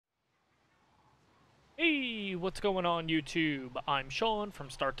Hey, what's going on YouTube? I'm Sean from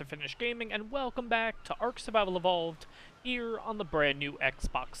Start to Finish Gaming, and welcome back to ARK Survival Evolved here on the brand new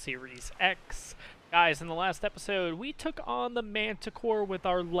Xbox Series X. Guys, in the last episode, we took on the Manticore with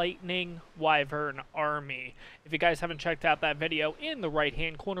our Lightning Wyvern army. If you guys haven't checked out that video, in the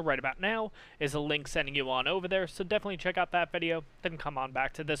right-hand corner right about now is a link sending you on over there, so definitely check out that video, then come on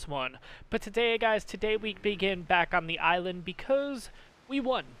back to this one. But today, guys, we begin back on the island because we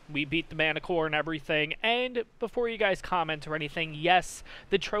won. We beat the Manticore and everything, and before you guys comment or anything, yes,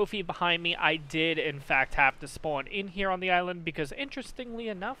 the trophy behind me, I did in fact have to spawn in here on the island because, interestingly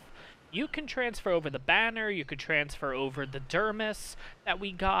enough, you can transfer over the banner, you could transfer over the dermis that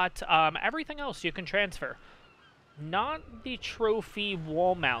we got, everything else you can transfer. Not the trophy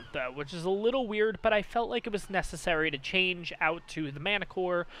wall mount, though, which is a little weird, but I felt like it was necessary to change out to the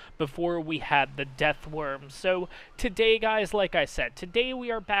Manticore before we had the Death Worm. So today, guys, like I said, today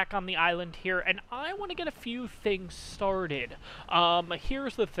we are back on the island here, and I want to get a few things started.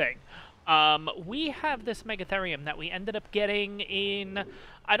 Here's the thing. We have this Megatherium that we ended up getting in,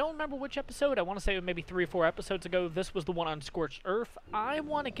 I don't remember which episode, I want to say maybe 3 or 4 episodes ago. This was the one on Scorched Earth. I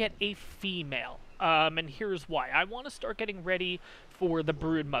want to get a female, and here's why. I want to start getting ready for the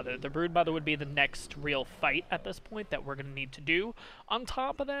Broodmother. The Broodmother would be the next real fight at this point that we're going to need to do. On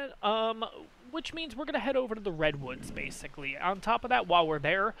top of that, which means we're going to head over to the Redwoods, basically. On top of that, while we're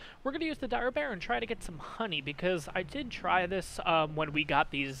there, we're going to use the Dire Bear and try to get some honey, because I did try this when we got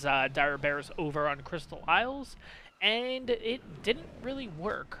these Dire Bears over on Crystal Isles, and it didn't really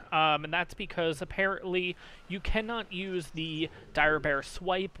work. And that's because apparently you cannot use the Dire Bear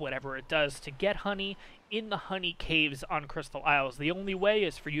swipe, whatever it does, to get honey in the honey caves on Crystal Isles. The only way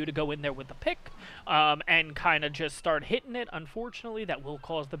is for you to go in there with a pick and kind of just start hitting it. Unfortunately, that will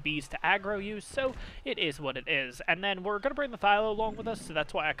cause the bees to aggro you, so it is what it is. And then we're going to bring the Thylo along with us, so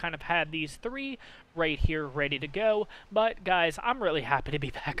that's why I kind of had these 3 right here ready to go. But guys, I'm really happy to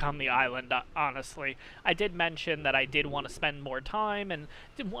be back on the island, honestly. I did mention that I did want to spend more time and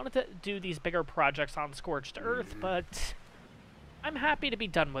wanted to do these bigger projects on Scorched Earth, but I'm happy to be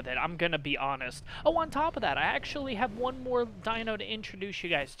done with it, I'm gonna be honest. Oh, on top of that, I actually have one more dino to introduce you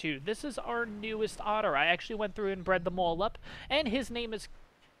guys to. This is our newest otter. I actually went through and bred them all up, and his name is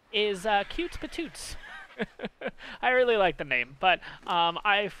Cutes Patoots. I really like the name, but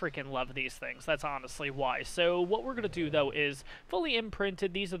I freaking love these things. That's honestly why. So what we're going to do, though, is fully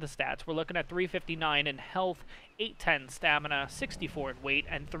imprinted. These are the stats. We're looking at 359 in health, 810 stamina, 64 in weight,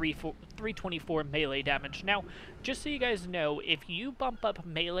 and 324 melee damage. Now, just so you guys know, if you bump up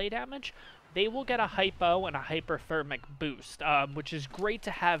melee damage, they will get a hypo and a hyperthermic boost, which is great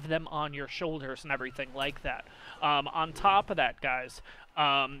to have them on your shoulders and everything like that. On top of that, guys,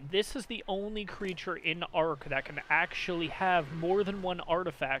 this is the only creature in ARK that can actually have more than one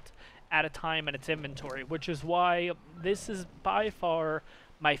artifact at a time in its inventory, which is why this is by far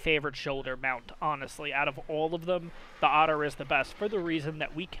my favorite shoulder mount, honestly. Out of all of them, the otter is the best for the reason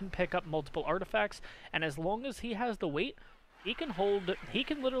that we can pick up multiple artifacts, and as long as he has the weight, he can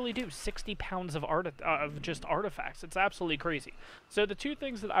literally do 60 pounds of just artifacts. It's absolutely crazy. So the 2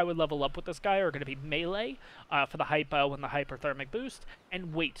 things that I would level up with this guy are going to be melee for the hypo and the hyperthermic boost,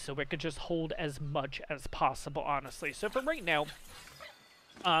 and weight, so it could just hold as much as possible, honestly. So for right now,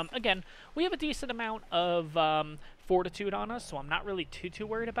 again, we have a decent amount of fortitude on us, so I'm not really too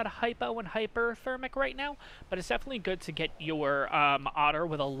worried about a hypo and hyperthermic right now, but it's definitely good to get your otter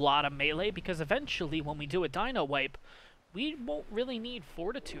with a lot of melee, because eventually when we do a dino wipe, we won't really need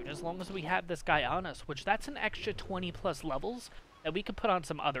fortitude as long as we have this guy on us, which that's an extra 20 plus levels that we could put on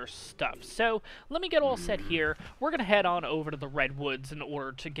some other stuff. So let me get all set here. We're going to head on over to the Redwoods in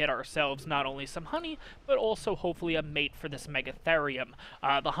order to get ourselves not only some honey, but also hopefully a mate for this Megatherium.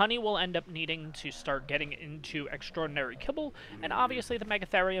 The honey will end up needing to start getting into extraordinary kibble, and obviously the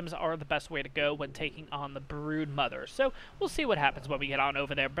Megatheriums are the best way to go when taking on the Broodmother. So we'll see what happens when we get on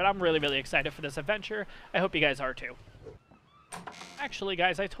over there, but I'm really excited for this adventure. I hope you guys are too. Actually,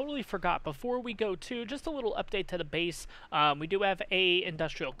 guys, I totally forgot. Before we go to, just a little update to the base. We do have a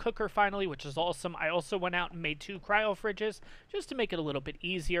industrial cooker finally, which is awesome. I also went out and made 2 cryo fridges just to make it a little bit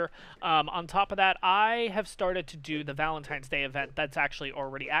easier. On top of that, I have started to do the Valentine's Day event that's actually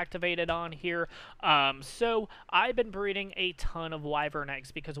already activated on here. So I've been breeding a ton of wyvern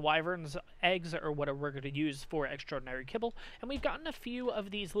eggs because wyvern's eggs are what we're going to use for extraordinary kibble. And we've gotten a few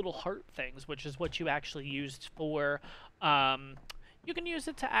of these little heart things, which is what you actually used for you can use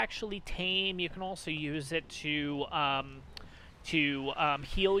it to actually tame. You can also use it to to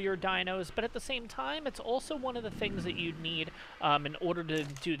heal your dinos, but at the same time, it's also one of the things that you'd need in order to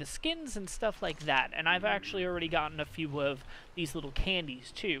do the skins and stuff like that. And I've actually already gotten a few of these little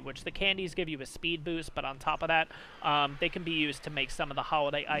candies too, which the candies give you a speed boost, but on top of that, they can be used to make some of the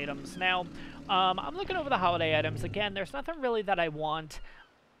holiday items. Now, I'm looking over the holiday items again. There's nothing really that I want.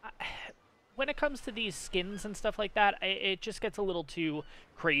 When it comes to these skins and stuff like that, it just gets a little too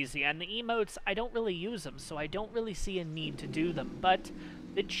crazy. And the emotes, I don't really use them, so I don't really see a need to do them. But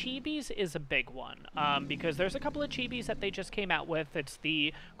the chibis is a big one, because there's a couple of chibis that they just came out with. It's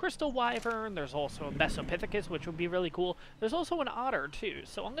the Crystal Wyvern, there's also a Mesopithecus, which would be really cool. There's also an otter, too,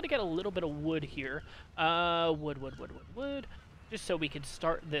 so I'm going to get a little bit of wood here. Wood. Just so we could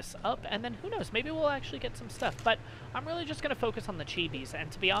start this up, and then who knows, maybe we'll actually get some stuff. But I'm really just going to focus on the chibis,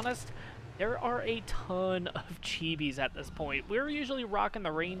 and to be honest, there are a ton of chibis at this point. We're usually rocking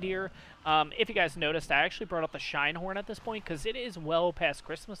the reindeer. If you guys noticed, I actually brought up the Shinehorn at this point, because it is well past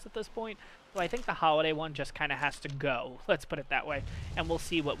Christmas at this point, so I think the holiday one just kind of has to go, let's put it that way, and we'll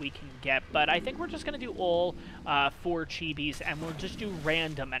see what we can get. But I think we're just going to do all 4 chibis, and we'll just do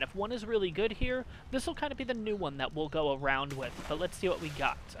random, and if one is really good here, this will kind of be the new one that we'll go around with. But let's see what we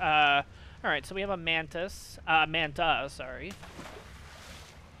got. Alright, so we have a Manta, sorry.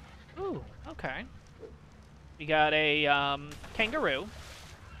 Ooh, okay. We got a kangaroo.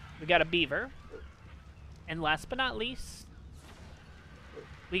 We got a beaver. And last but not least,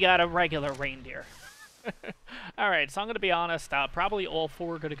 we got a regular reindeer. Alright, so I'm going to be honest, probably all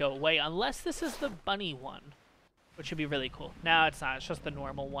 4 are going to go away, unless this is the bunny one, which would be really cool. No, it's not. It's just the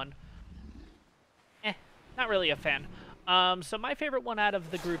normal one. Not really a fan. So my favorite one out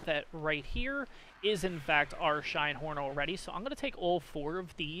of the group that right here is, in fact, our Shinehorn already. So I'm going to take all 4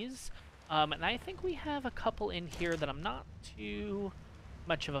 of these. And I think we have a couple in here that I'm not too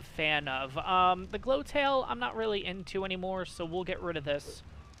much of a fan of. The Glowtail I'm not really into anymore, so we'll get rid of this.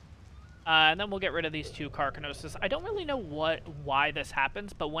 And then we'll get rid of these 2 Carcanosis. I don't really know why this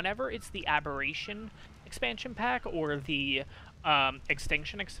happens, but whenever it's the Aberration expansion pack or the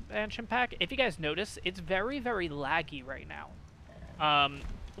Extinction expansion pack, if you guys notice, it's very, very laggy right now.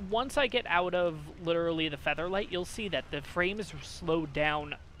 Once I get out of literally the Featherlight, you'll see that the frames slowed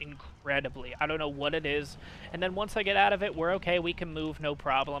down incredibly. I don't know what it is. And then once I get out of it, we're okay. We can move, no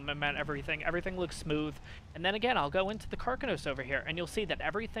problem. I meant everything looks smooth. And then again, I'll go into the Carcanos over here, and you'll see that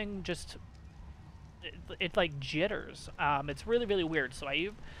everything just it like jitters. It's really, really weird. So I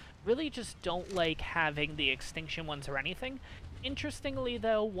really just don't like having the Extinction ones or anything. Interestingly,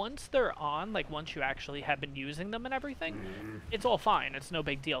 though, once they're on, like once you actually have been using them and everything, it's all fine. It's no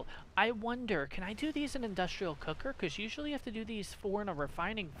big deal. I wonder, can I do these in Industrial Cooker? Because usually you have to do these 4 in a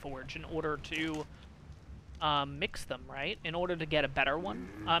Refining Forge in order to mix them, right? In order to get a better one.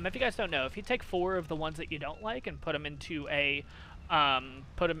 If you guys don't know, if you take 4 of the ones that you don't like and put them into a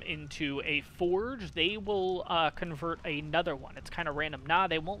forge, they will convert another one. It's kind of random. Nah,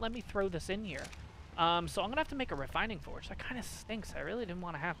 they won't let me throw this in here. So I'm going to have to make a Refining Forge. That kind of stinks. I really didn't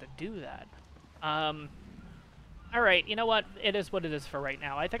want to have to do that. Alright, you know what? It is what it is for right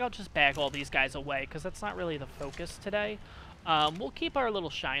now. I think I'll just bag all these guys away, because that's not really the focus today. We'll keep our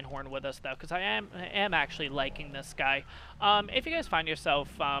little Shinehorn with us, though, because I am actually liking this guy. If you guys find yourself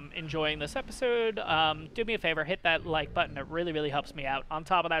enjoying this episode, do me a favor, hit that like button. It really, really helps me out. On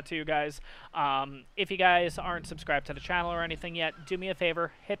top of that, too, guys, if you guys aren't subscribed to the channel or anything yet, do me a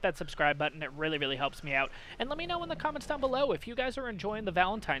favor, hit that subscribe button. It really, really helps me out. And let me know in the comments down below if you guys are enjoying the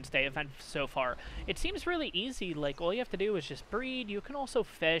Valentine's Day event so far. It seems really easy. Like, all you have to do is just breed. You can also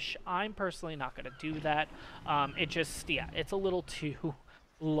fish. I'm personally not going to do that. It just, yeah, it's a little too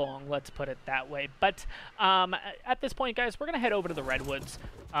long, let's put it that way. But at this point, guys, we're gonna head over to the Redwoods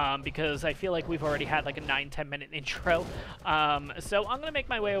because I feel like we've already had like a 9-10 minute intro. So I'm gonna make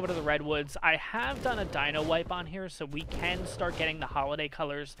my way over to the Redwoods. I have done a dino wipe on here, so we can start getting the holiday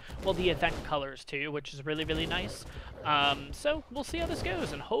colors, well, the event colors too, which is really, really nice. So we'll see how this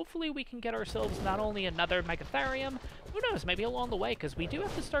goes, and hopefully we can get ourselves not only another Megatherium, who knows, maybe along the way, because we do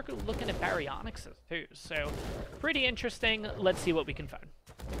have to start looking at Baryonyxes too. So pretty interesting. Let's see what we can find.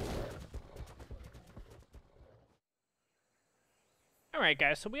 Alright,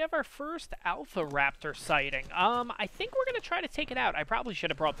 guys, so we have our first Alpha Raptor sighting. I think we're going to try to take it out. I probably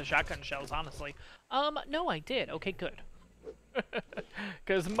should have brought the shotgun shells, honestly. No, I did. Okay, good.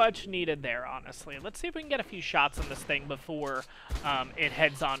 Because much needed there, honestly. Let's see if we can get a few shots on this thing before it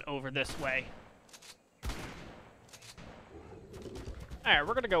heads on over this way. Alright,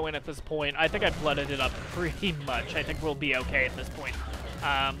 we're going to go in at this point. I think I blooded it up pretty much. I think we'll be okay at this point.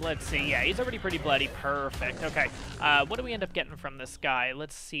 Let's see. Yeah, he's already pretty bloody. Perfect. Okay. What do we end up getting from this guy?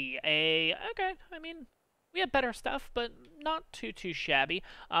 Let's see. Okay. I mean, We had better stuff, but not too shabby.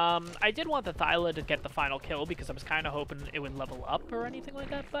 I did want the Thyla to get the final kill because I was kind of hoping it would level up or anything like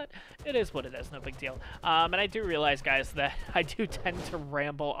that, but it is what it is, no big deal. And I do realize, guys, that I do tend to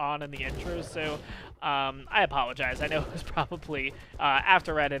ramble on in the intro, so I apologize. I know it was probably,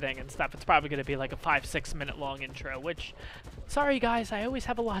 after editing and stuff, it's probably going to be like a 5-6 minute long intro, which, sorry guys, I always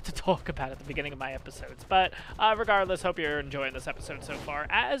have a lot to talk about at the beginning of my episodes. But regardless, hope you're enjoying this episode so far,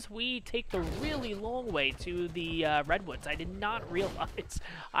 as we take the really long way to the Redwoods. I did not realize,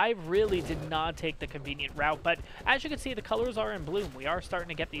 I really did not take the convenient route, but as you can see, the colors are in bloom. We are starting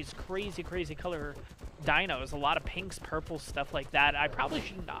to get these crazy color dinos, a lot of pinks, purples, stuff like that. I probably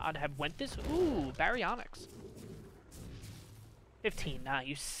should not have went this. Ooh, baryonyx. 15, nah,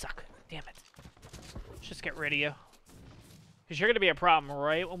 you suck. Damn it. Let's just get rid of you. Because you're going to be a problem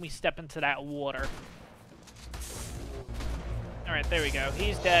right when we step into that water. Alright, there we go.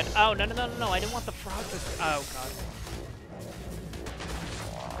 He's dead. Oh, no. I didn't want the frog to... Oh, God.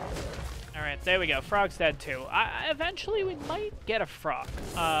 Alright, there we go. Frog's dead, too. Eventually, we might get a frog.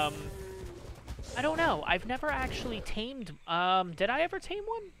 I don't know. I've never actually tamed... did I ever tame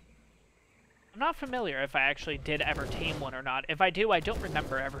one? I'm not familiar if I actually did ever tame one or not. If I do, I don't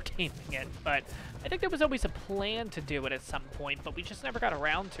remember ever taming it. But I think there was always a plan to do it at some point, but we just never got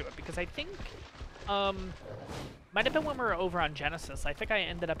around to it. Because I think... might have been when we were over on Genesis. I think I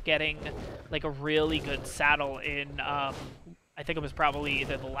ended up getting, like, a really good saddle in, I think it was probably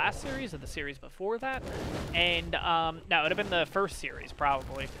either the last series or the series before that. And, no, it would have been the first series,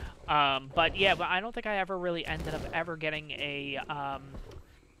 probably. But, yeah, but I don't think I ever really ended up ever getting a,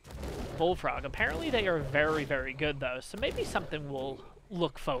 bullfrog. Apparently they are very good, though. So maybe something we'll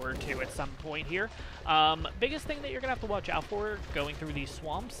look forward to at some point here. Biggest thing that you're going to have to watch out for going through these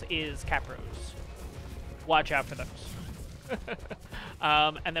swamps is capros. Watch out for those.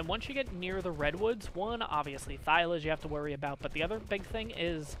 And then once you get near the Redwoods, one, obviously, Thylas you have to worry about, but the other big thing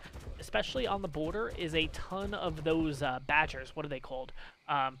is, especially on the border, is a ton of those badgers. What are they called?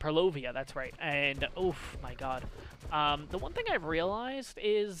 Perlovia, that's right. And, oof, my God. The one thing I've realized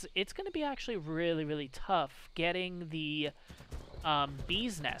is it's going to be actually really tough getting the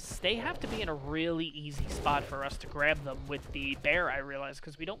bees' nests. They have to be in a really easy spot for us to grab them with the bear, I realize,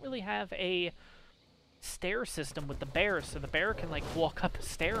 because we don't really have a stair system with the bear, so the bear can like walk up a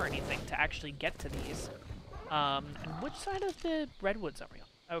stair or anything to actually get to these. And which side of the Redwoods are we on?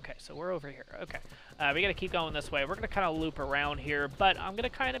 Okay, so we're over here. Okay, we gotta keep going this way. We're gonna kind of loop around here, but I'm gonna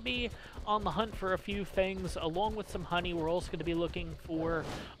kind of be on the hunt for a few things, along with some honey. We're also gonna be looking for,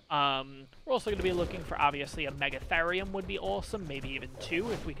 obviously a Megatherium would be awesome, maybe even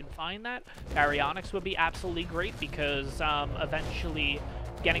 2 if we can find that. Baryonyx would be absolutely great because eventually,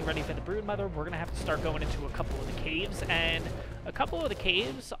 getting ready for the Broodmother, we're going to have to start going into a couple of the caves, and a couple of the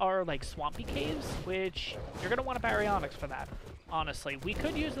caves are like swampy caves, which you're going to want a Baryonyx for that, honestly. We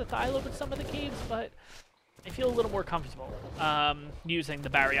could use the Thyla with some of the caves, but I feel a little more comfortable using the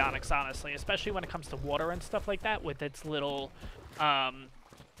Baryonyx, honestly, especially when it comes to water and stuff like that, with its little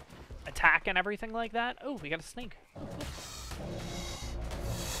attack and everything like that. Oh, we got a snake. Oh, cool.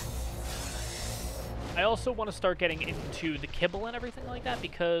 I also want to start getting into the kibble and everything like that,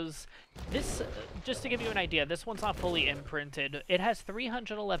 because this, just to give you an idea, this one's not fully imprinted. It has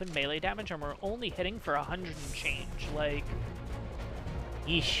 311 melee damage, and we're only hitting for 100 and change. Like,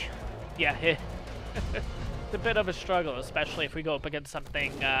 yeesh. Yeah, it's a bit of a struggle, especially if we go up against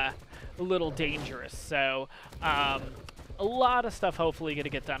something a little dangerous. So, a lot of stuff hopefully going to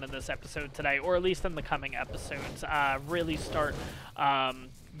get done in this episode today, or at least in the coming episodes. Really start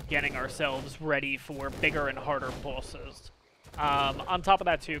getting ourselves ready for bigger and harder bosses. On top of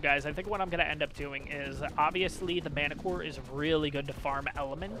that too, guys, I think what I'm going to end up doing is, obviously, the Manticore is really good to farm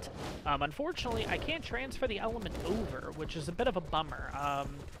element. Unfortunately, I can't transfer the element over, which is a bit of a bummer.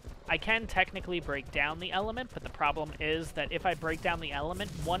 I can technically break down the element, but the problem is that if I break down the element,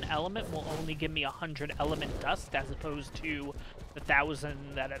 one element will only give me 100 element dust as opposed to the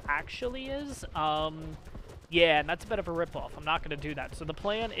 1,000 that it actually is. Yeah, and that's a bit of a ripoff. I'm not going to do that. So the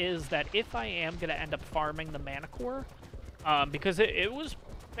plan is that if I am going to end up farming the Manticore, because it was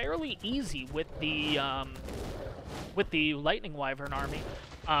fairly easy with the Lightning Wyvern army,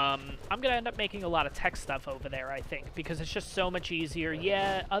 I'm going to end up making a lot of tech stuff over there, I think, because it's just so much easier.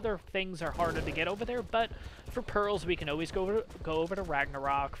 Yeah, other things are harder to get over there, but for pearls, we can always go over to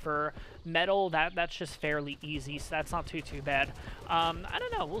Ragnarok. For metal, that's just fairly easy, so that's not too bad. I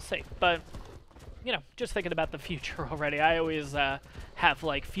don't know, we'll see. But you know, just thinking about the future already. I always have,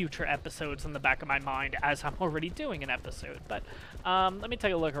 like, future episodes in the back of my mind as I'm already doing an episode. But let me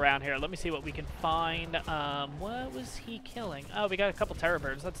take a look around here. Let me see what we can find. What was he killing? Oh, we got a couple terror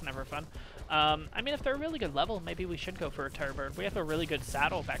birds. That's never fun. I mean, if they're a really good level, maybe we should go for a terror bird. We have a really good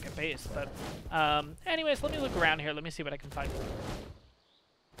saddle back at base. But anyways, let me look around here. Let me see what I can find.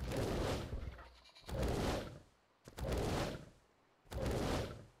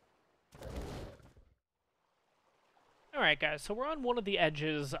 Alright guys, so we're on one of the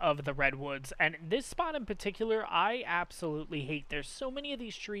edges of the redwoods, and this spot in particular, I absolutely hate. There's so many of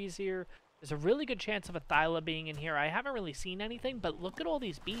these trees here. There's a really good chance of a thyla being in here. I haven't really seen anything, but look at all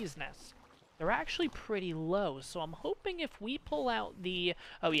these bees' nests. They're actually pretty low, so I'm hoping if we pull out the...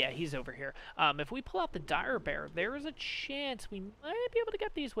 Oh yeah, he's over here. If we pull out the dire bear, there is a chance we might be able to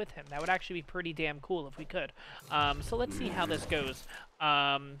get these with him. That would actually be pretty damn cool if we could. So let's see how this goes.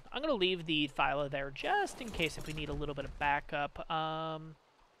 I'm going to leave the thyla there just in case if we need a little bit of backup.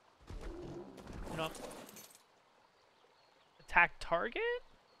 You know, attack target?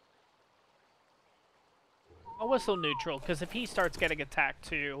 I'll whistle neutral, because if he starts getting attacked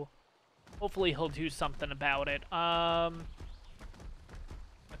too... Hopefully he'll do something about it.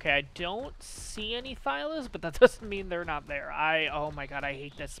 Okay, I don't see any thylas, but that doesn't mean they're not there. Oh my god, I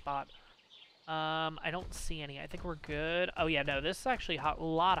hate this spot. I don't see any. I think we're good. Oh yeah, no, this is actually a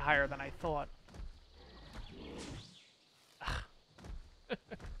lot higher than I thought.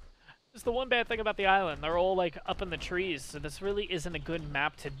 It's the one bad thing about the island. They're all, like, up in the trees, so this really isn't a good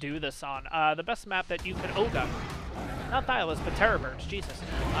map to do this on. The best map that you could... Oh god. Not thylas, but terror birds. Jesus.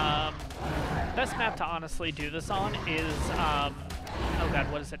 Best map to honestly do this on is, oh god,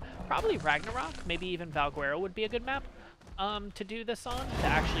 what is it? Probably Ragnarok. Maybe even Valguero would be a good map to do this on, to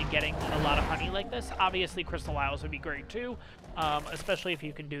actually getting a lot of honey like this. Obviously, Crystal Isles would be great too, especially if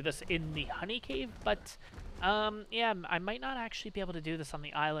you can do this in the honey cave, but... yeah, I might not actually be able to do this on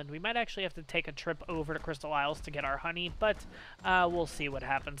the island. We might actually have to take a trip over to Crystal Isles to get our honey, but we'll see what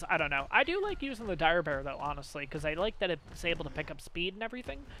happens. I don't know. I do like using the dire bear, though, honestly, because I like that it's able to pick up speed and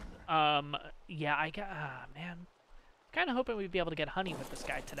everything. Yeah, man. Kind of hoping we'd be able to get honey with this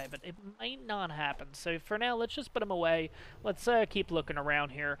guy today, but it might not happen. So for now, let's just put him away. Let's keep looking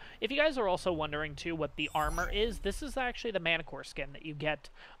around here. If you guys are also wondering, too, what the armor is, this is actually the Manticore skin that you get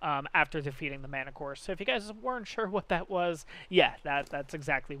after defeating the Manticore. So if you guys weren't sure what that was, yeah, that's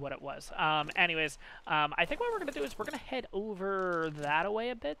exactly what it was. Anyways, I think what we're going to do is we're going to head over that away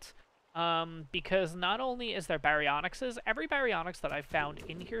a bit. Because not only is there baryonyxes, every baryonyx that I've found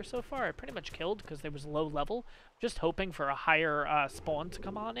in here so far I pretty much killed because there was low level, just hoping for a higher spawn to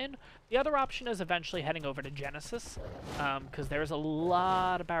come on in. The other option is eventually heading over to Genesis, because there's a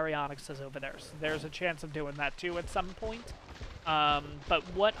lot of baryonyxes over there, so there's a chance of doing that too at some point. But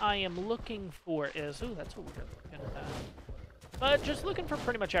what I am looking for is... Ooh, that's what we're looking at. But just looking for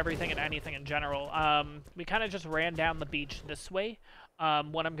pretty much everything and anything in general. We kind of just ran down the beach this way.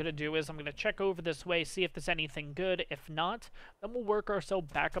 What I'm going to do is I'm going to check over this way, see if there's anything good. If not, then we'll work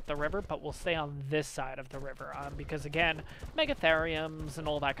ourselves back up the river, but we'll stay on this side of the river. Because, again, Megatheriums and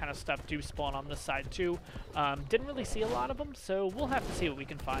all that kind of stuff do spawn on this side, too. Didn't really see a lot of them, so we'll have to see what we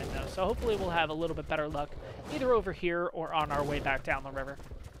can find, though. So hopefully we'll have a little bit better luck, either over here or on our way back down the river.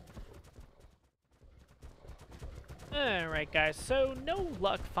 Alright guys, so no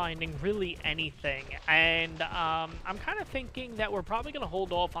luck finding really anything, and I'm kind of thinking that we're probably going to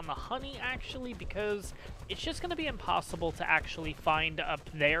hold off on the honey actually, because it's just going to be impossible to actually find up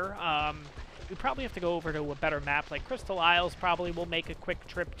there. We probably have to go over to a better map, like Crystal Isles probably we'll make a quick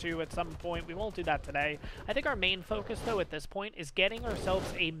trip to at some point. We won't do that today. I think our main focus, though, at this point is getting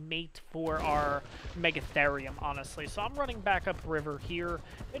ourselves a mate for our Megatherium, honestly. So I'm running back up river here.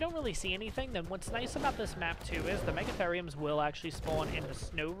 If I don't really see anything, then what's nice about this map, too, is the Megatheriums will actually spawn in the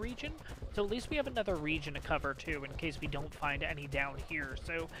snow region. So at least we have another region to cover, too, in case we don't find any down here.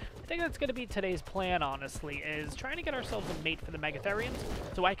 So I think that's going to be today's plan, honestly, is trying to get ourselves a mate for the Megatheriums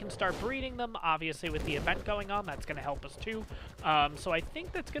so I can start breeding them. Obviously, with the event going on, that's going to help us too. So I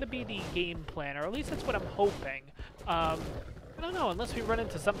think that's going to be the game plan, or at least that's what I'm hoping. I don't know, unless we run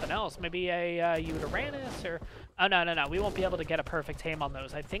into something else. Maybe a Uranus, or... Oh, no. We won't be able to get a perfect tame on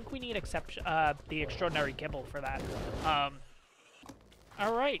those. I think we need the Extraordinary Kibble for that.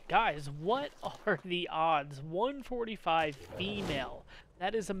 Alright, guys, what are the odds? 145 female.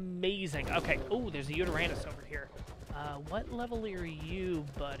 That is amazing. Okay, oh, there's a Uranus over here. What level are you,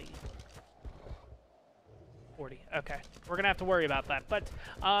 buddy? 40. Okay, we're gonna have to worry about that. But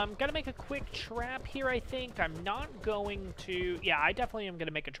gotta make a quick trap here, I think. I'm not going to... Yeah, I definitely am gonna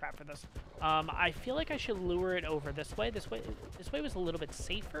make a trap for this. I feel like I should lure it over this way. This way was a little bit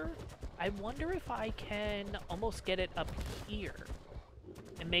safer. I wonder if I can almost get it up here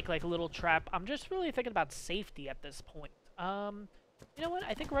and make like a little trap. I'm just really thinking about safety at this point. You know what?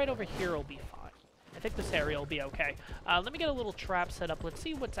 I think right over here will be fine. I think this area will be okay. Let me get a little trap set up. Let's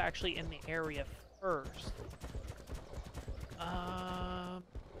see what's actually in the area first.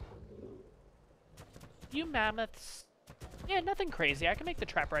 Few mammoths. Yeah, nothing crazy. I can make the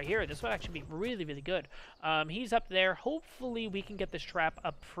trap right here. This would actually be really, really good. He's up there. Hopefully, we can get this trap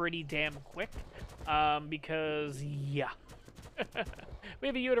up pretty damn quick. Because, yeah. We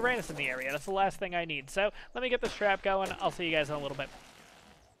have a Uranus in the area. That's the last thing I need. So, let me get this trap going. I'll see you guys in a little bit.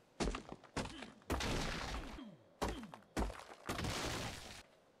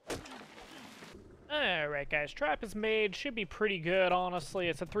 Alright guys, trap is made, should be pretty good honestly,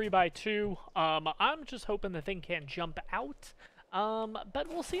 it's a 3x2, I'm just hoping the thing can't jump out, but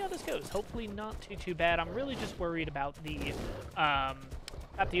we'll see how this goes, hopefully not too bad. I'm really just worried about the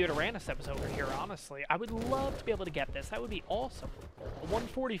Uranus episode over here, honestly. I would love to be able to get this, that would be awesome. A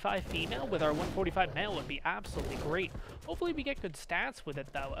 145 female with our 145 male would be absolutely great. Hopefully we get good stats with it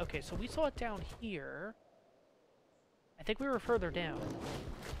though. Okay, so we saw it down here. I think we were further down.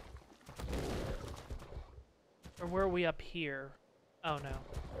 Or were we up here? Oh, no.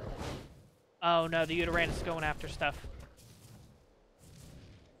 Oh, no, the Uranus is going after stuff.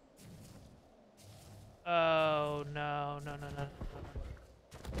 Oh, no.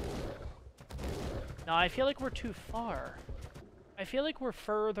 No, I feel like we're too far. I feel like we're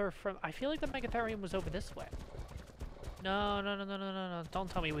further from... I feel like the Megatherium was over this way. No. Don't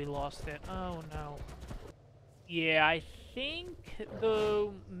tell me we lost it. Oh, no. Yeah, I think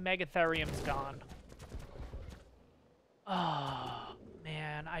the Megatherium's gone. Oh,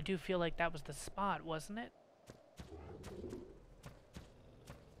 man, I do feel like that was the spot, wasn't it?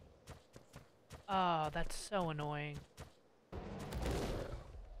 Oh, that's so annoying.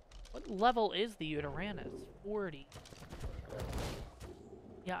 What level is the Uranus? 40.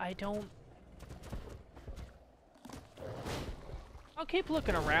 Yeah, I don't... I'll keep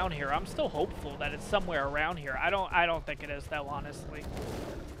looking around here. I'm still hopeful that it's somewhere around here. I don't think it is, though, honestly.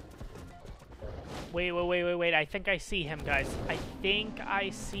 Wait. I think I see him, guys. I think I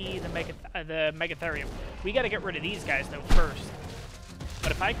see the Megatherium. We gotta get rid of these guys, though, first.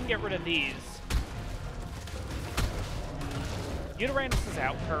 But if I can get rid of these... Uranus is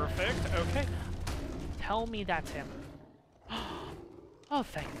out. Perfect. Okay. Tell me that's him. Oh,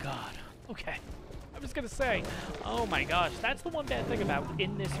 thank God. Okay. I was gonna say, oh my gosh, that's the one bad thing about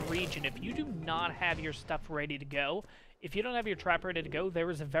in this region. If you do not have your stuff ready to go, if you don't have your trap ready to go,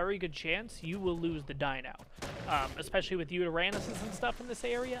 there is a very good chance you will lose the dino. Especially with Uranuses and stuff in this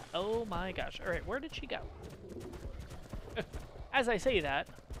area. Oh my gosh. Alright, where did she go? As I say that...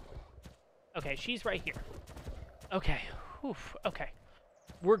 Okay, she's right here. Okay. Oof, okay.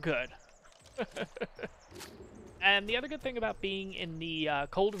 We're good. And the other good thing about being in the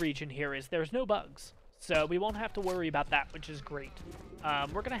cold region here is there's no bugs. So we won't have to worry about that, which is great.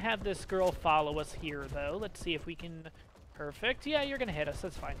 We're going to have this girl follow us here, though. Let's see if we can... Perfect. Yeah, you're going to hit us.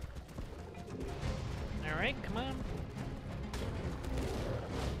 That's fine. Alright, come on.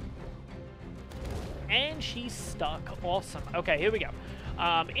 And she's stuck. Awesome. Okay, here we go.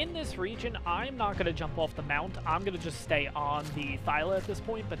 In this region, I'm not going to jump off the mount. I'm going to just stay on the Thyla at this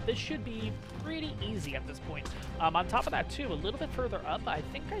point, but this should be pretty easy at this point. On top of that, too, a little bit further up, I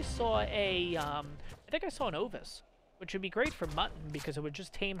think I saw an Ovis, which would be great for Mutton because it would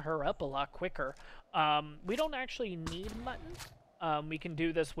just tame her up a lot quicker. We don't actually need Mutton. We can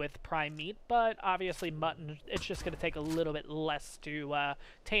do this with prime meat, but obviously Mutton, it's just going to take a little bit less to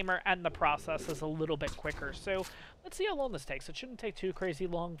tame her, and the process is a little bit quicker. So let's see how long this takes. It shouldn't take too crazy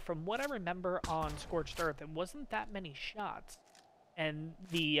long. From what I remember on Scorched Earth, it wasn't that many shots, and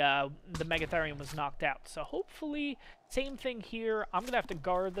the Megatherium was knocked out. So hopefully, same thing here. I'm going to have to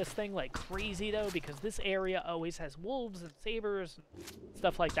guard this thing like crazy, though, because this area always has wolves and sabers and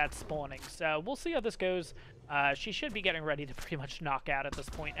stuff like that spawning. So we'll see how this goes. She should be getting ready to pretty much knock out at this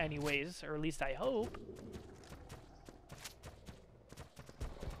point anyways, or at least I hope.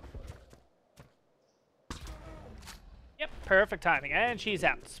 Yep, perfect timing, and she's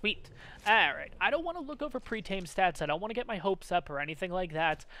out. Sweet. Alright, I don't want to look over pre-tame stats. I don't want to get my hopes up or anything like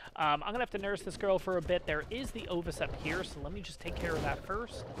that. I'm going to have to nurse this girl for a bit. There is the Ovis up here, so let me just take care of that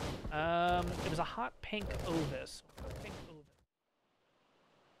first. It was a hot pink Ovis.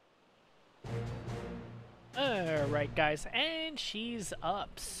 Alright, guys, and she's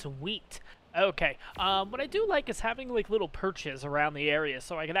up. Sweet. Okay. What I do like is having like little perches around the area,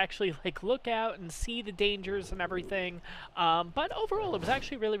 so I could actually like look out and see the dangers and everything. But overall, it was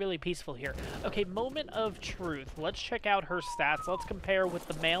actually really, really peaceful here. Okay, moment of truth. Let's check out her stats. Let's compare with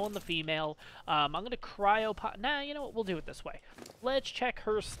the male and the female. I'm gonna Nah, you know what? We'll do it this way. Let's check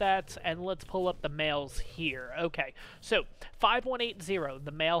her stats and let's pull up the males here. Okay, so 5180.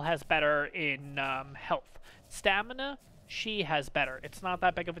 The male has better in health, stamina. She has better. It's not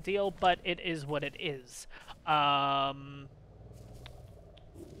that big of a deal, but it is what it is. Oh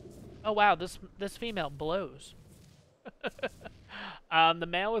wow, this female blows. The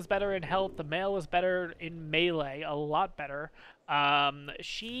male is better in health. The male is better in melee, a lot better.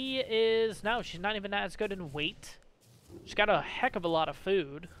 She's not even as good in weight. She's got a heck of a lot of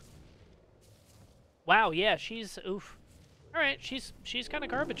food. Wow, yeah, she's oof. All right, she's kind of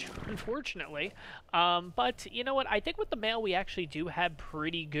garbage, unfortunately. But you know what? I think with the male, we actually do have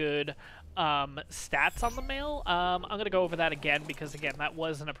pretty good stats on the male. I'm going to go over that again because, again, that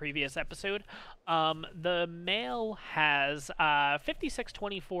was in a previous episode. The male has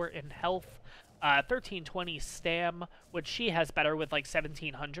 5624 in health, 1320 stam, which she has better with like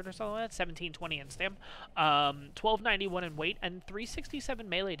 1700 or something like that, 1720 in stam, 1291 in weight, and 367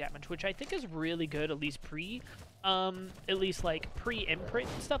 melee damage, which I think is really good, at least pre-imprint and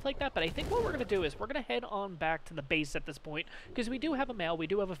stuff like that. But I think what we're going to do is we're going to head on back to the base at this point, because we do have a male, we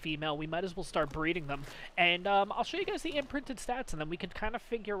do have a female, we might as well start breeding them, and I'll show you guys the imprinted stats, and then we can kind of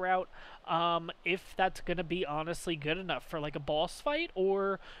figure out if that's going to be honestly good enough for like a boss fight,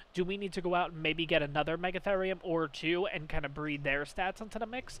 or do we need to go out and maybe get another Megatherium or two and kind of breed their stats into the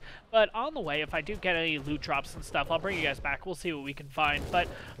mix. But on the way, if I do get any loot drops and stuff, I'll bring you guys back. We'll see what we can find. But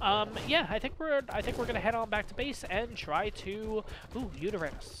yeah, I think we're gonna head on back to base and try to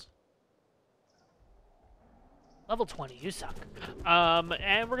Uranus. Level 20, you suck.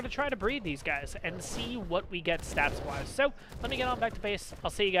 And we're going to try to breed these guys and see what we get stats-wise. So, let me get on back to base. I'll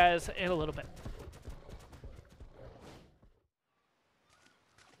see you guys in a little bit.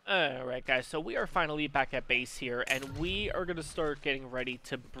 Alright guys, so we are finally back at base here, and we are going to start getting ready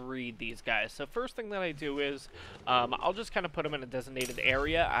to breed these guys. So first thing that I do is, I'll just kind of put them in a designated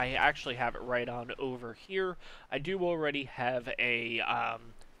area. I actually have it right on over here. I do already have a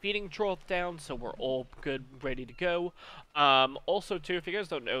feeding trough down, so we're all good, ready to go. Also too, if you guys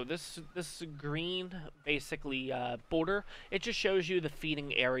don't know, this green basically border, it just shows you the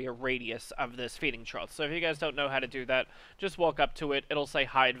feeding area radius of this feeding trough. So if you guys don't know how to do that, just walk up to it. It'll say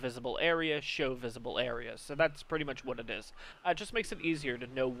hide visible area, show visible area. So that's pretty much what it is. It just makes it easier to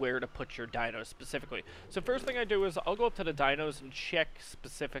know where to put your dinos specifically. So first thing I do is I'll go up to the dinos and check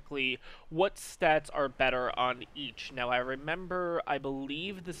specifically what stats are better on each. Now I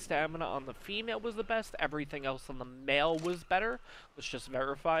believe the stamina on the female was the best, everything else on the male was better. Let's just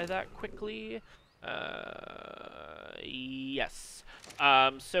verify that quickly. Yes.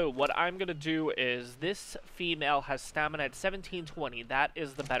 So what I'm gonna do is this female has stamina at 1720. That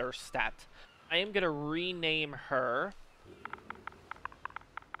is the better stat. I am gonna rename her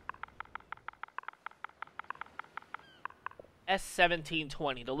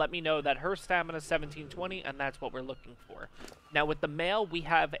S1720 to let me know that her stamina is 1720, and that's what we're looking for. Now with the male, we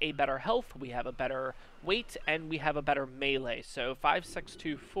have a better health, we have a better weight, and we have a better melee. So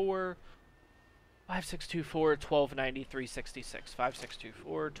 5624, 1290, 366.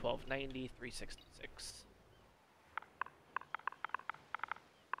 5624, 1290, 366.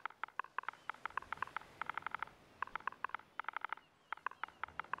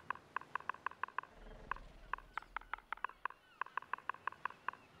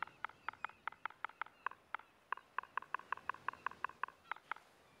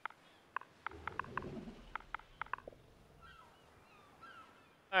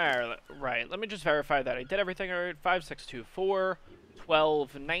 Alright, let me just verify that I did everything alright. 5624,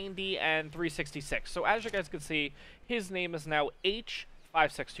 1290, and 366. So as you guys can see, his name is now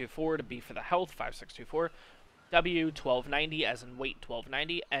H5624 to be for the health, 5624. W 1290 as in weight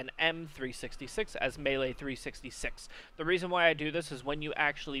 1290, and M 366 as melee 366. The reason why I do this is when you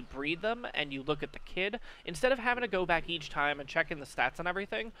actually breed them and you look at the kid, instead of having to go back each time and check in the stats and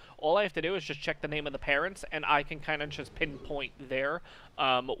everything, all I have to do is just check the name of the parents, and I can kind of just pinpoint there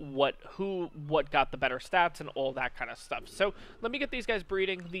what got the better stats and all that kind of stuff. So let me get these guys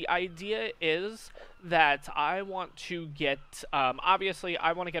breeding. The idea is that I want to get obviously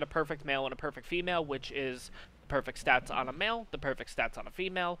I want to get a perfect male and a perfect female, which is perfect stats on a male, the perfect stats on a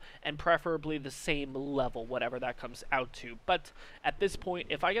female, and preferably the same level, whatever that comes out to. But at this point,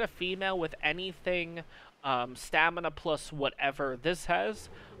 if I get a female with anything stamina plus whatever this has,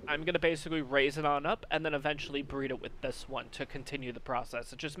 I'm going to basically raise it on up and then eventually breed it with this one to continue the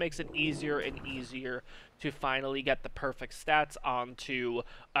process. It just makes it easier and easier to finally get the perfect stats onto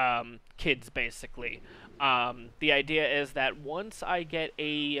kids, basically. The idea is that once I get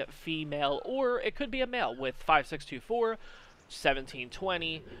a female, or it could be a male with 5624,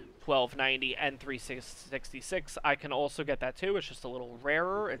 1720, 1290, and 366. I can also get that too. It's just a little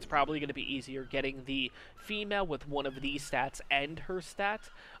rarer. It's probably going to be easier getting the female with one of these stats and her stat.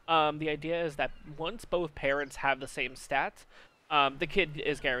 The idea is that once both parents have the same stat, the kid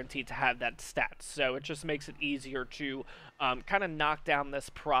is guaranteed to have that stat. So it just makes it easier to kind of knock down this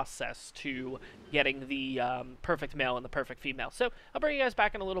process to getting the perfect male and the perfect female. So I'll bring you guys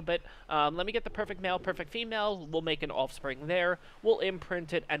back in a little bit. Let me get the perfect male, perfect female. We'll make an offspring there. We'll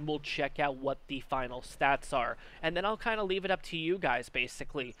imprint it, and we'll check out what the final stats are. And then I'll kind of leave it up to you guys,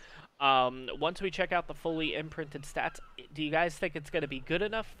 basically. Once we check out the fully imprinted stats, do you guys think it's going to be good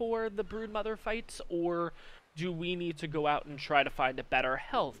enough for the broodmother fights, or do we need to go out and try to find a better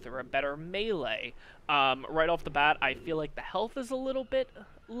health or a better melee? Right off the bat, I feel like the health is a little bit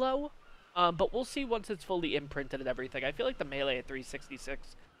low, but we'll see once it's fully imprinted and everything. I feel like the melee at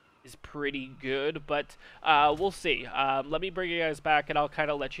 366 is pretty good, but we'll see. Let me bring you guys back, and I'll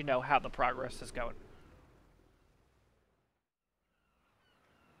kind of let you know how the progress is going.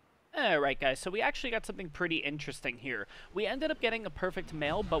 Alright guys, so we actually got something pretty interesting here. We ended up getting a perfect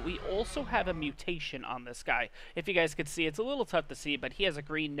male, but we also have a mutation on this guy. If you guys could see, it's a little tough to see, but he has a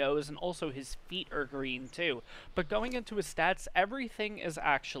green nose, and also his feet are green too. But going into his stats, everything is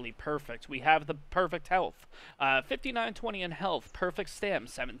actually perfect. We have the perfect health, 5920 in health, perfect stam,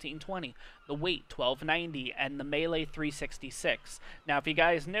 1720. The weight, 1290, and the melee, 366. Now, if you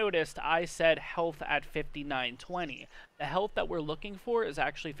guys noticed, I said health at 5920. The health that we're looking for is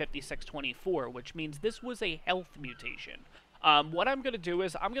actually 5624, which means this was a health mutation. What I'm going to do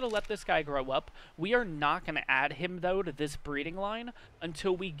is I'm going to let this guy grow up. We are not going to add him, though, to this breeding line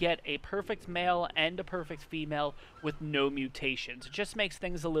until we get a perfect male and a perfect female with no mutations. It just makes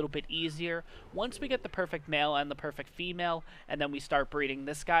things a little bit easier. Once we get the perfect male and the perfect female, and then we start breeding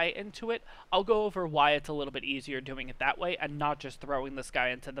this guy into it, I'll go over why it's a little bit easier doing it that way and not just throwing this guy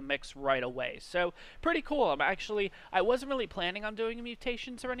into the mix right away. So, pretty cool. I wasn't really planning on doing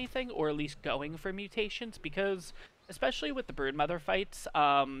mutations or anything, or at least going for mutations, because especially with the broodmother fights,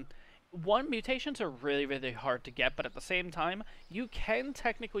 mutations are really, really hard to get, but at the same time, you can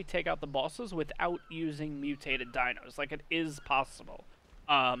technically take out the bosses without using mutated dinos. Like, it is possible.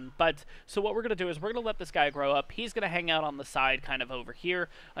 So what we're going to do is we're going to let this guy grow up. He's going to hang out on the side kind of over here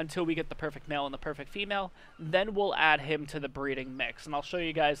until we get the perfect male and the perfect female. Then we'll add him to the breeding mix. And I'll show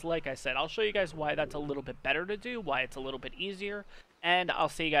you guys, like I said, I'll show you guys why that's a little bit better to do, why it's a little bit easier, and I'll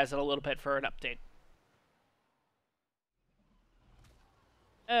see you guys in a little bit for an update.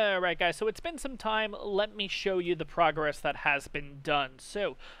 Alright guys, so it's been some time. Let me show you the progress that has been done.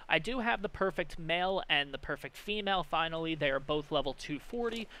 So, I do have the perfect male and the perfect female finally. They are both level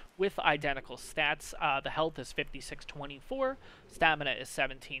 240 with identical stats. The health is 5624, stamina is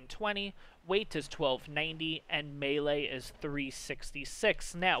 1720, weight is 1290, and melee is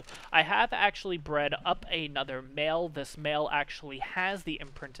 366. Now, I have actually bred up another male. This male actually has the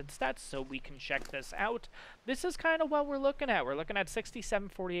imprinted stats, so we can check this out. This is kind of what we're looking at. We're looking at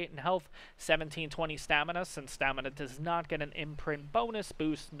 6748 in health, 1720 stamina, since stamina does not get an imprint bonus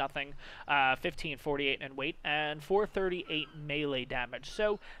boost, nothing, 1548 in weight, and 438 melee damage.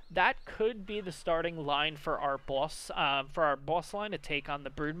 So that could be the starting line for our boss line to take on the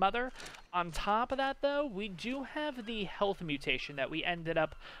broodmother. On top of that, though, we do have the health mutation that we ended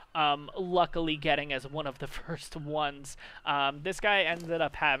up luckily getting as one of the first ones. This guy ended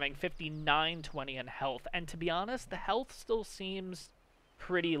up having 5920 in health, and to be honest, the health still seems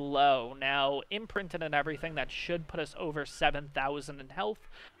pretty low. Now, imprinted and everything, that should put us over 7,000 in health.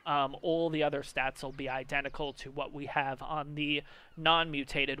 All the other stats will be identical to what we have on the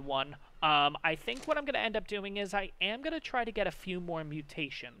non-mutated one. I think what I'm going to end up doing is I am going to try to get a few more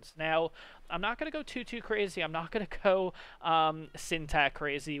mutations. Now, I'm not going to go too crazy. I'm not going to go syntax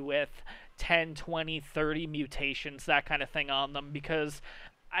crazy with 10, 20, 30 mutations, that kind of thing on them, because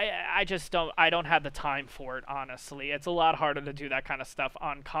I just don't have the time for it, honestly. It's a lot harder to do that kind of stuff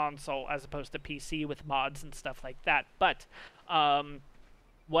on console as opposed to PC with mods and stuff like that. But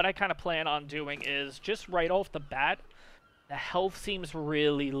what I kind of plan on doing is just right off the bat, The health seems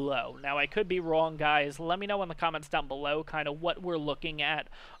really low. Now, I could be wrong, guys. Let me know in the comments down below kind of what we're looking at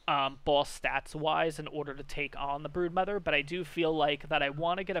boss stats-wise in order to take on the Broodmother, but I do feel like that I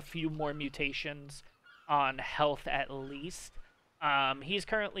want to get a few more mutations on health at least. He's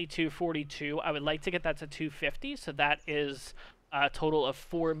currently 242. I would like to get that to 250, so that is a total of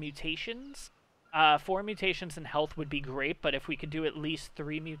 4 mutations. 4 mutations in health would be great, but if we could do at least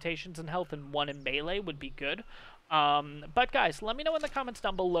 3 mutations in health and 1 in melee would be good. But guys, let me know in the comments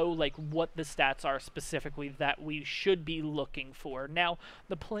down below, like, what the stats are specifically that we should be looking for. Now,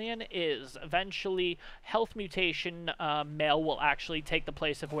 the plan is eventually health mutation male will actually take the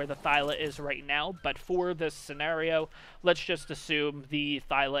place of where the Thyla is right now, but for this scenario, let's just assume the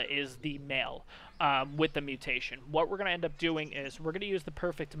Thyla is the male. With the mutation. What we're going to end up doing is we're going to use the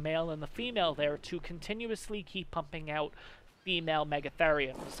perfect male and the female there to continuously keep pumping out female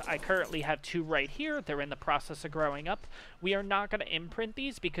Megatheriums. I currently have 2 right here. They're in the process of growing up. We are not going to imprint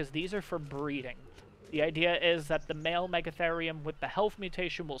these because these are for breeding. The idea is that the male Megatherium with the health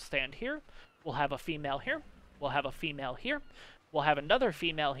mutation will stand here. We'll have a female here. We'll have a female here. We'll have another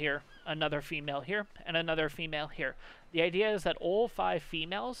female here, another female here, and another female here. The idea is that all 5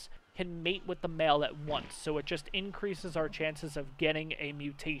 females can mate with the male at once, so it just increases our chances of getting a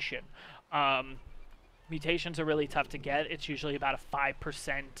mutation. Mutations are really tough to get. It's usually about a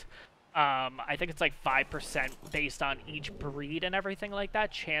 5%. I think it's like 5% based on each breed and everything like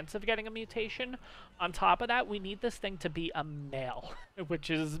that, chance of getting a mutation. On top of that, we need this thing to be a male, which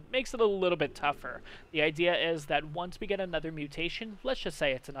makes it a little bit tougher. The idea is that once we get another mutation, let's just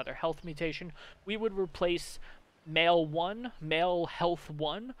say it's another health mutation, we would replace male 1, male health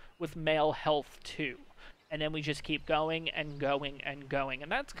 1 with male health 2. And then we just keep going and going and going.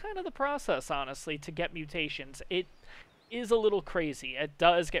 And that's kind of the process, honestly, to get mutations. It is a little crazy. It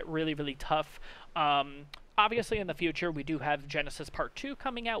does get really, really tough. Obviously, in the future, we do have Genesis Part 2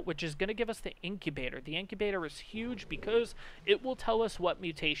 coming out, which is going to give us the incubator. The incubator is huge because it will tell us what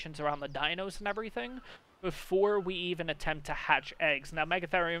mutations are on the dinos and everything before we even attempt to hatch eggs. Now,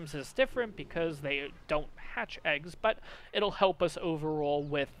 Megatheriums is different because they don't hatch eggs, but it'll help us overall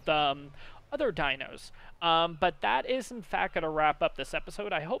with other dinos. But that is, in fact, going to wrap up this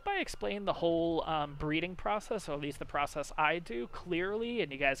episode. I hope I explained the whole breeding process, or at least the process I do, clearly,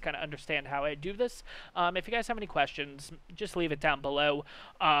 and you guys kind of understand how I do this. If you guys have any questions, just leave it down below.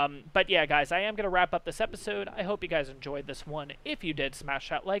 But yeah, guys, I am going to wrap up this episode. I hope you guys enjoyed this one. If you did, smash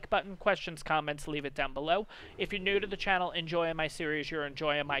that like button. Questions, comments, leave it down below. If you're new to the channel, enjoying my series, you're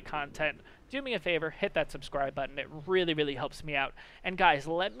enjoying my content, do me a favor, hit that subscribe button. It really, really helps me out. And guys,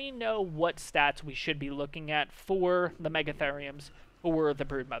 let me know what stats we should be looking at for the Megatheriums for the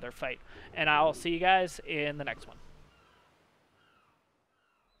Broodmother fight. And I'll see you guys in the next one.